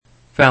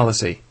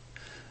Fallacy.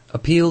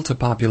 Appeal to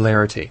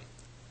popularity,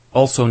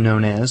 also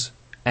known as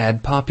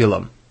ad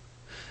populum.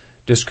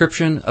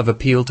 Description of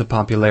appeal to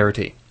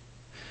popularity.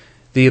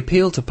 The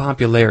appeal to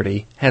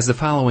popularity has the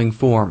following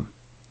form.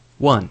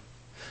 1.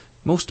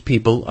 Most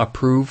people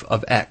approve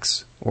of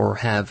X, or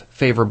have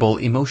favorable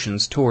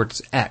emotions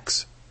towards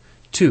X.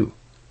 2.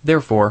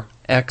 Therefore,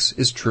 X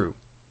is true.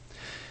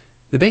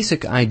 The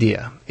basic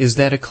idea is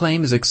that a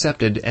claim is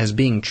accepted as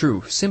being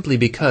true simply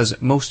because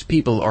most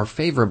people are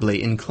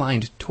favorably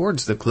inclined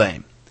towards the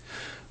claim.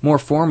 More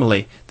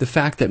formally, the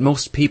fact that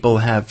most people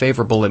have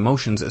favorable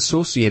emotions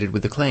associated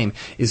with the claim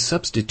is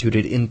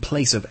substituted in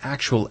place of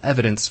actual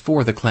evidence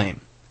for the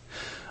claim.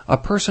 A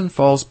person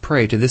falls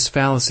prey to this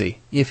fallacy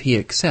if he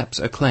accepts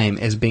a claim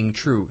as being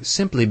true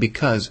simply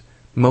because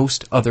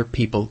most other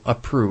people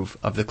approve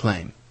of the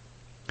claim.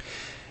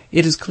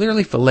 It is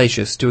clearly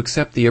fallacious to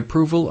accept the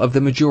approval of the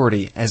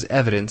majority as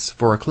evidence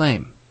for a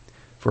claim.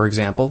 For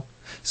example,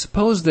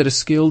 suppose that a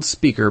skilled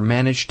speaker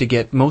managed to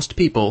get most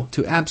people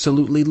to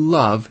absolutely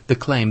love the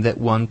claim that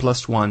 1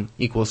 + 1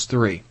 =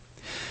 3.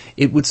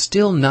 It would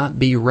still not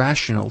be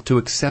rational to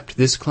accept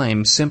this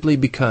claim simply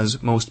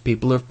because most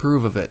people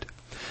approve of it.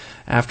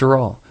 After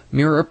all,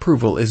 mere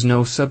approval is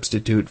no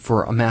substitute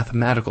for a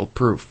mathematical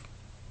proof.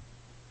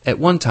 At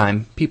one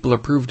time, people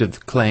approved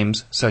of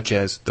claims such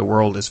as the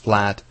world is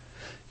flat,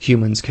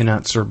 humans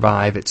cannot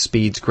survive at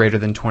speeds greater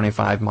than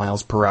 25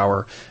 miles per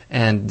hour,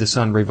 and the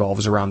sun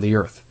revolves around the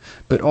earth.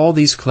 But all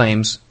these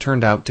claims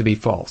turned out to be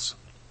false.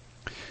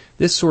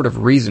 This sort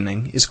of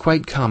reasoning is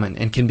quite common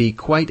and can be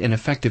quite an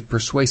effective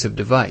persuasive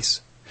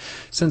device.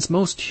 Since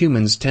most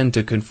humans tend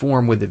to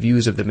conform with the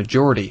views of the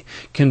majority,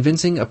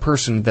 convincing a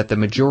person that the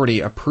majority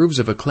approves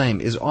of a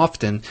claim is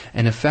often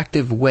an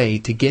effective way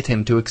to get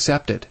him to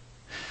accept it.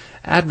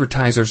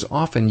 Advertisers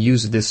often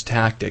use this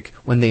tactic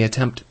when they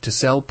attempt to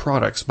sell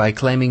products by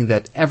claiming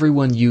that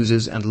everyone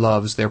uses and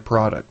loves their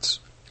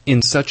products.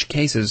 In such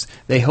cases,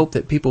 they hope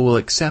that people will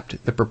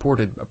accept the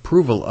purported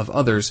approval of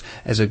others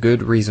as a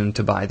good reason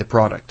to buy the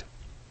product.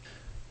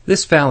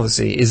 This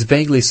fallacy is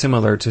vaguely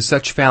similar to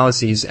such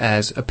fallacies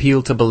as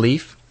appeal to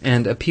belief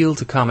and appeal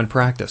to common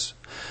practice.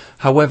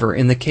 However,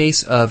 in the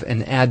case of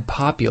an ad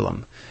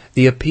populum,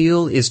 the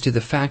appeal is to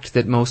the fact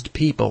that most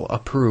people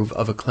approve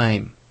of a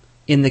claim.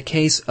 In the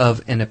case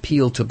of an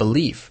appeal to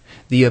belief,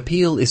 the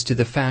appeal is to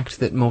the fact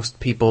that most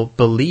people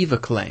believe a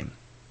claim.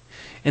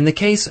 In the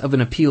case of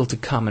an appeal to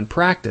common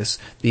practice,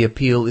 the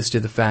appeal is to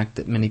the fact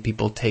that many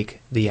people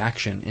take the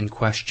action in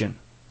question.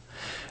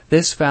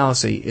 This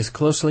fallacy is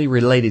closely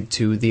related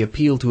to the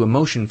appeal to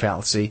emotion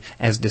fallacy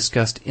as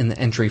discussed in the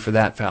entry for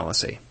that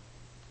fallacy.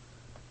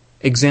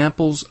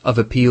 Examples of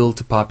appeal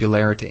to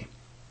popularity.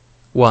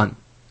 1.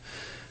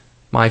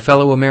 My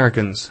fellow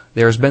Americans,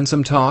 there has been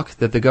some talk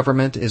that the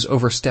government is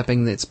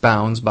overstepping its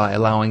bounds by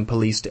allowing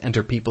police to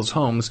enter people's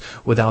homes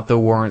without the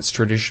warrants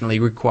traditionally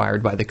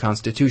required by the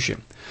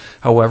Constitution.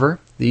 However,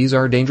 these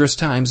are dangerous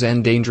times,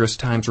 and dangerous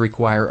times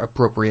require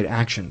appropriate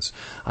actions.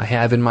 I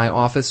have in my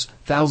office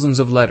thousands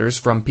of letters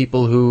from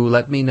people who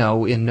let me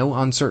know in no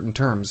uncertain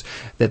terms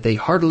that they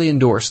heartily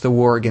endorse the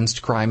war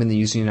against crime in the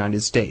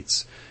United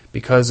States.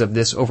 Because of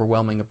this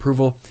overwhelming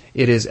approval,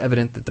 it is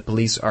evident that the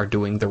police are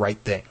doing the right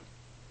thing.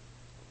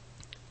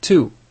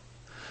 2.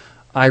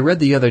 I read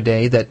the other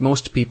day that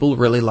most people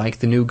really like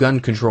the new gun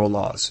control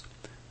laws.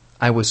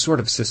 I was sort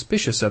of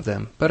suspicious of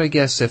them, but I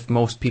guess if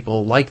most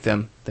people like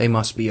them, they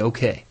must be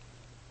okay.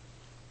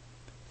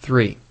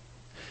 3.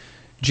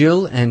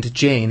 Jill and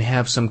Jane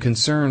have some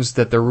concerns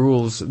that the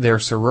rules their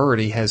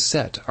sorority has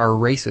set are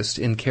racist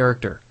in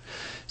character.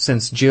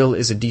 Since Jill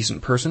is a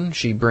decent person,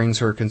 she brings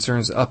her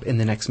concerns up in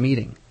the next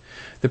meeting.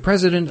 The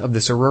president of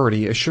the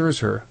sorority assures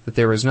her that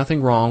there is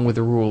nothing wrong with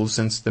the rules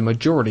since the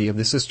majority of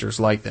the sisters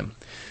like them.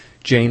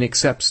 Jane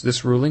accepts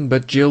this ruling,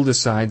 but Jill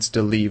decides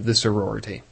to leave the sorority.